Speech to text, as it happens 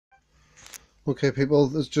Okay people,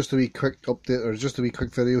 this is just a wee quick update, or just a wee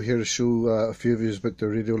quick video here to show a few of you about the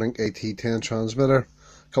Radiolink AT10 transmitter.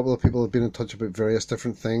 A couple of people have been in touch about various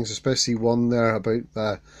different things, especially one there about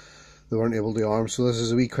they weren't able to arm. So this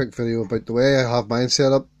is a wee quick video about the way I have mine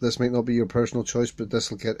set up. This might not be your personal choice, but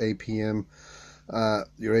this will get APM,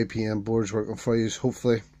 your APM boards working for you,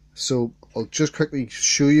 hopefully. So I'll just quickly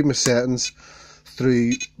show you my settings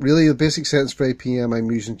through, really the basic settings for APM.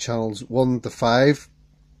 I'm using channels 1 to 5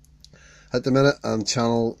 at the minute, and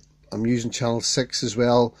I'm using channel 6 as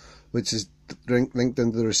well, which is linked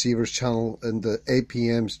into the receiver's channel, and the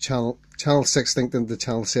APM's channel 6 linked into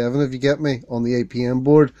channel 7, if you get me, on the APM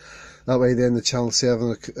board. That way then the channel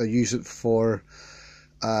 7 I use it for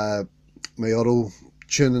my auto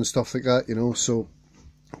tune and stuff like that, you know. So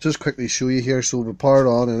just quickly show you here. So we're powered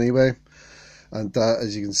on anyway, and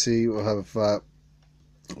as you can see we'll have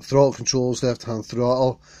throttle controls, left hand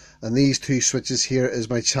throttle. And these two switches here is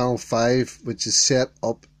my channel 5, which is set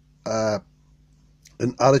up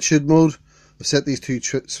in attitude mode. I've set these two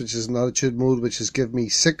switches in attitude mode, which has given me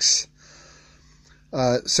six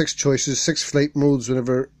choices, 6 flight modes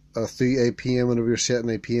whenever through APM. Whenever you're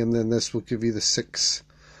setting APM, then this will give you the 6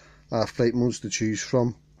 flight modes to choose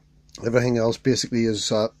from. Everything else basically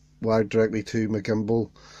is wired directly to my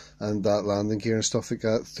gimbal and that landing gear and stuff like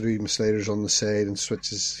that, through my sliders on the side and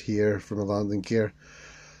switches here for my landing gear.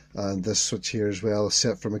 And this switch here as well is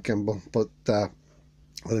set for my gimbal, but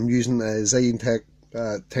what I'm using is Tech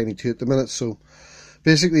Tiny 2 at the minute. So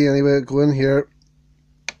basically anyway, go in here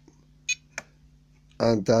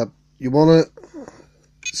and you want to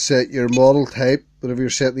set your model type whenever you're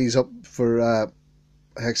setting these up for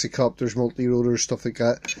hexacopters, multi-rotors, stuff like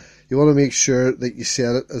that. You want to make sure that you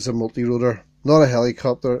set it as a multi-rotor, not a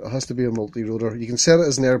helicopter. It has to be a multi-rotor. You can set it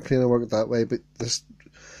as an airplane and work it that way, but this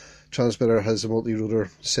transmitter has a multi-rotor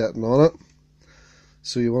setting on it,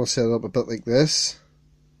 so you want to set it up a bit like this.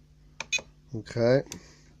 Okay,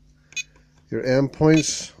 your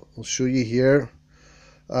endpoints I'll show you here.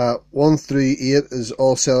 1 through 8 is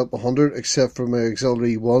all set up 100, except for my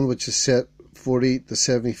auxiliary 1, which is set 40 to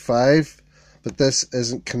 75, but this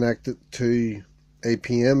isn't connected to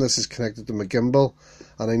APM. This is connected to my gimbal,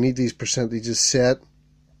 and I need these percentages set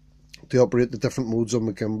to operate the different modes on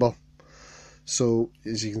my gimbal. So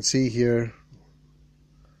as you can see here,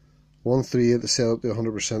 1 through 8 is set up to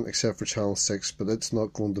 100% except for channel 6, but it's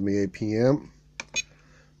not going to my APM.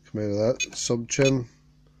 Come out of that. Sub trim,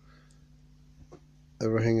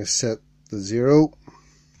 everything is set to 0.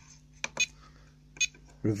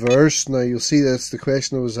 Reverse, now you'll see that's the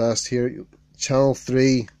question I was asked here. Channel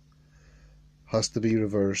 3 has to be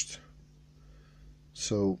reversed.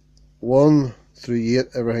 So 1 through 8,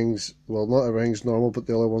 everything's, well, not everything's normal, but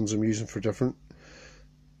the other ones I'm using for different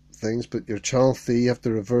things. But your channel 3, you have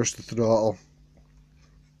to reverse the throttle.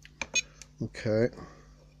 Okay.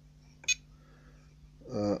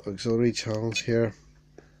 Auxiliary channels here.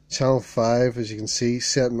 Channel 5, as you can see,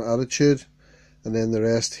 set in attitude, and then the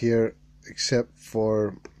rest here, except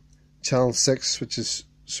for channel 6, which is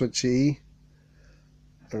switch E.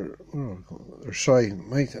 Or sorry,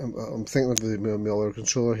 I'm thinking of the other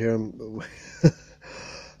controller here.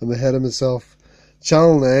 I'm ahead of myself.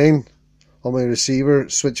 Channel 9 on my receiver,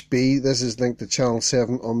 switch B. This is linked to channel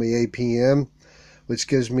 7 on my APM, which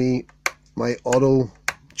gives me my auto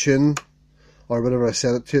tune, or whatever I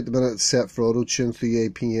set it to. At the minute it's set for auto tune through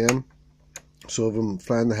APM. So if I'm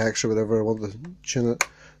flying the hex or whatever, I want to tune it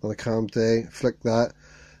on a calm day, flick that,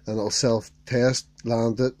 and it'll self-test,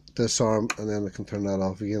 land it, disarm, and then I can turn that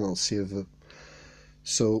off again. I'll save it.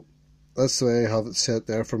 So that's the way I have it set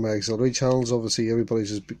there for my auxiliary channels. Obviously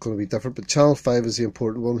everybody's is going to be different, but channel 5 is the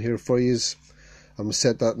important one here for you. I'm going to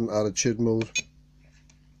set that in attitude mode.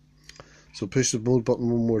 So push the mode button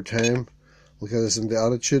one more time. We'll get us into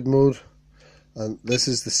attitude mode, and this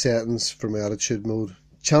is the settings for my attitude mode.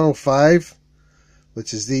 Channel 5,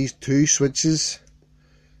 which is these two switches,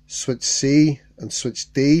 switch C and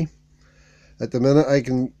switch D. At the minute I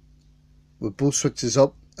can, with both switches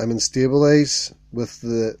up, I'm in stabilize. With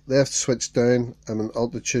the left switch down, I'm in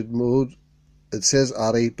altitude mode. It says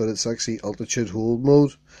ATI, but it's actually altitude hold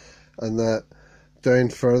mode. And that down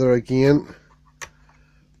further again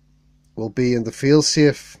will be in the fail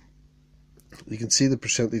safe. You can see the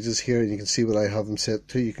percentages here, and you can see what I have them set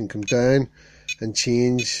to. You can come down and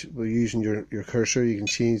change, we're using your cursor, you can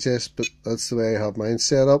change this, but that's the way I have mine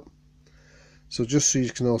set up. So just so you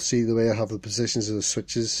can all see the way I have the positions of the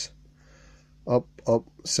switches: up, up,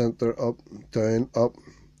 center, up, down, up,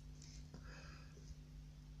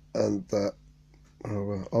 and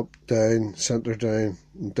up, down, center, down,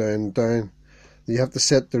 and down, down. You have to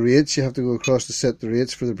set the rates. You have to go across to set the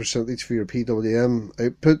rates for the percentage for your PWM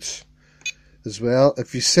outputs. as well.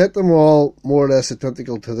 If you set them all more or less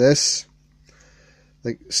identical to this,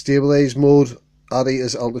 like stabilize mode, AT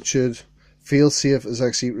is altitude, fail safe is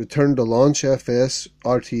actually return to launch, FS,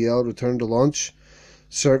 RTL, return to launch,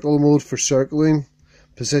 circle mode for circling,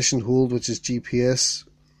 position hold, which is GPS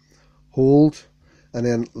hold, and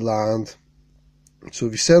then land. So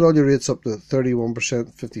if you set all your rates up to 31%,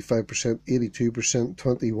 55%, 82%,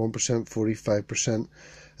 21%, 45%,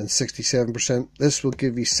 and 67%, this will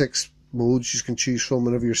give you 6 modes you can choose from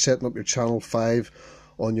whenever you're setting up your channel 5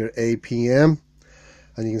 on your APM.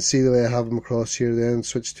 And you can see the way I have them across here then.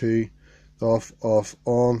 Switch to off, off,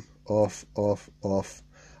 on, off, off, off.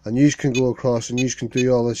 And you can go across and you can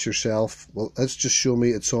do all this yourself. Well, let's just show me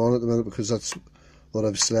it's on at the minute because that's what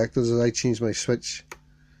I've selected. As I change my switch,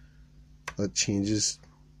 that changes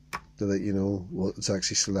to let you know what it's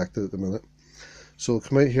actually selected at the minute. So I'll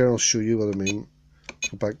come out here and I'll show you what I mean.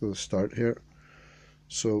 Go back to the start here.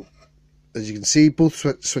 So as you can see, both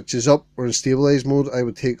switches up or in stabilize mode. I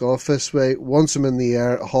would take off this way. Once I'm in the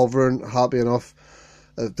air, hovering, happy enough,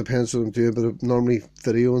 it depends what I'm doing, but normally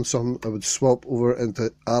video and something, I would swap over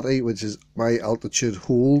into AT, which is my altitude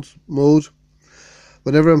hold mode.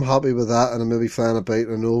 Whenever I'm happy with that and I'm maybe flying about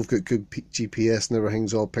and I know I've got good GPS and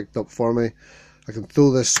everything's all picked up for me, I can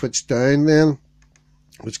throw this switch down then,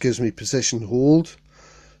 which gives me position hold.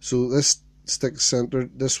 So this stick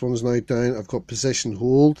centered, this one's now down, I've got position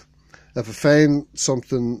hold. If I find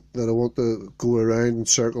something that I want to go around and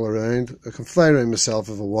circle around, I can fly around myself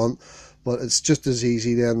if I want, but it's just as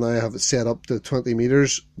easy then. Now I have it set up to 20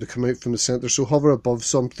 meters to come out from the center. So hover above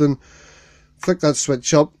something, flick that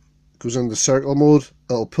switch up, goes into circle mode,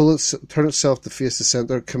 it'll pull it, turn itself to face the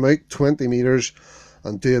center, come out 20 meters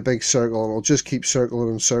and do a big circle, and I'll just keep circling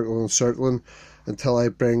and circling and circling until I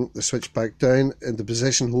bring the switch back down into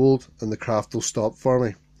position hold and the craft will stop for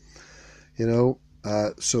me. You know,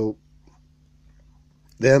 so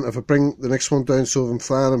then if I bring the next one down, so if I'm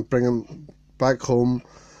flying and bring them back home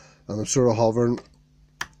and I'm sort of hovering,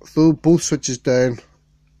 throw both switches down,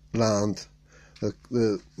 land,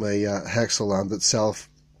 my hex will land itself.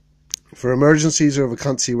 For emergencies or if I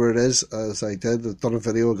can't see where it is, as I did, I've done a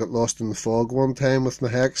video, I got lost in the fog one time with my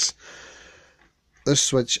hex. This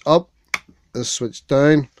switch up, this switch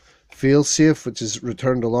down, fail safe, which is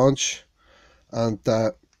return to launch, and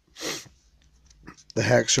the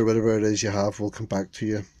hex or whatever it is you have will come back to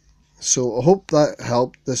you. So I hope that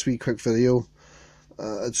helped, this wee quick video.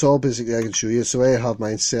 It's all basically I can show you. So I have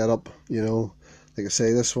mine set up, you know, like I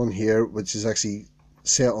say, this one here, which is actually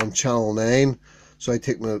set on channel 9. So I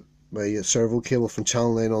take my servo cable from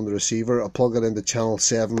channel 9 on the receiver, I plug it into channel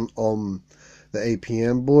 7 on the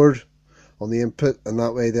APM board on the input, and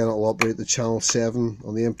that way then it'll operate the channel 7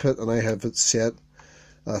 on the input, and I have it set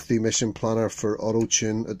through Mission Planner for auto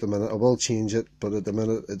tune at the minute. I will change it, but at the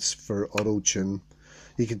minute it's for auto tune.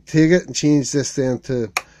 You can take it and change this then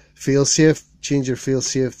to fail safe, change your fail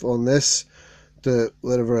safe on this to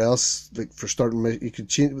whatever else, like for starting, you could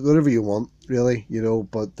change whatever you want really, you know,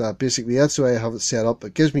 but basically that's the way I have it set up.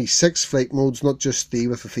 It gives me 6 flight modes, not just 3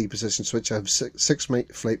 with the 3 position switch. I have six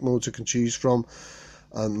flight modes I can choose from,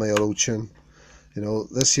 and my auto tune. You know,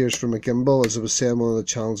 this here's for my gimbal. As I was saying, one of the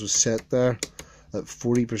channels was set there at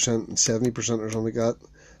 40% and 70% or something like that.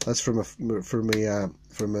 That's for my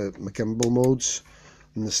gimbal modes,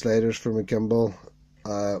 and the sliders for my gimbal,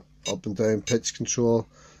 up and down pitch control.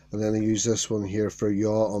 And then I use this one here for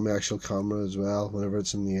yaw on my actual camera as well, whenever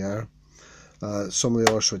it's in the air. Some of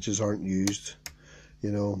the other switches aren't used,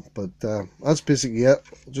 you know, but that's basically it.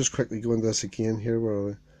 I'll just quickly go into this again here,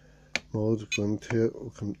 where mode, go into it, we'll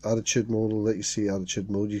come, attitude mode will let you see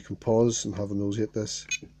attitude mode. You can pause and have a nosy at this.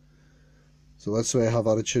 So that's the way I have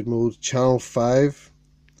attitude mode. Channel 5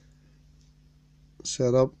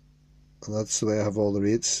 set up, and that's the way I have all the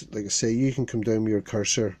rates. Like I say, you can come down with your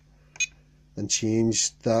cursor and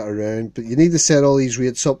change that around, but you need to set all these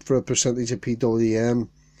rates up for a percentage of PWM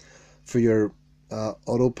for your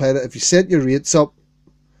autopilot. If you set your rates up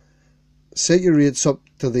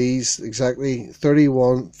to these exactly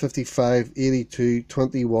 31, 55, 82,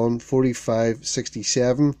 21, 45,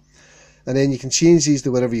 67, and then you can change these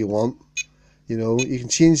to whatever you want. You know, you can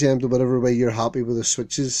change them to whatever way you're happy with the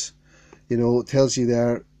switches. You know, it tells you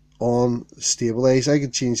there on stabilize. I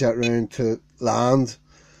could change that around to land,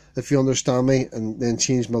 if you understand me, and then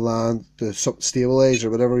change my land to stabilize or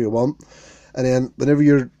whatever you want. And then whenever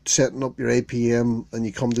you're setting up your APM and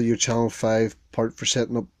you come to your channel 5 part for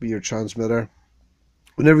setting up your transmitter,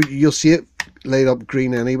 whenever you'll see it light up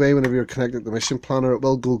green anyway, whenever you're connected to Mission Planner, it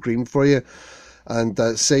will go green for you. And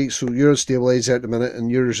say, so you're stabilized at the minute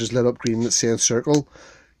and yours is lit up green, it's saying circle.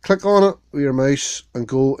 Click on it with your mouse and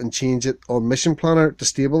go and change it on Mission Planner to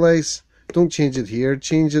stabilize. don't change it here,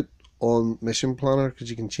 change it on Mission Planner, because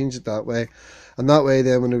you can change it that way. And that way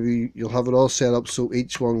then whenever you'll have it all set up so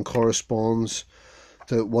each one corresponds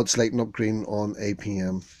to what's lighting up green on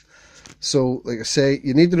APM. So like I say,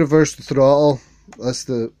 you need to reverse the throttle. That's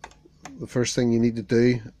the first thing you need to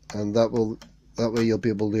do, and that way you'll be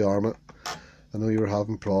able to arm it. I know you were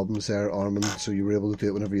having problems there arming, so you were able to do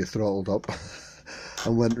it whenever you throttled up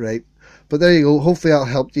and went right. But there you go, hopefully that'll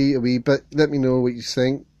help you a wee bit. Let me know what you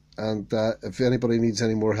think, and if anybody needs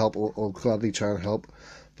any more help, I'll gladly try and help.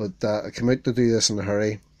 But I came out to do this in a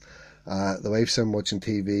hurry. The wife's in watching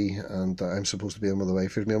TV, and I'm supposed to be in with the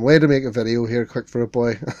wife with me. I'm waiting to make a video here, quick for a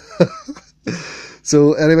boy.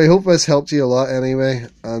 So anyway, hope this helped you a lot anyway,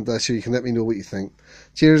 and so you can let me know what you think.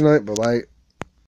 Cheers now, bye bye.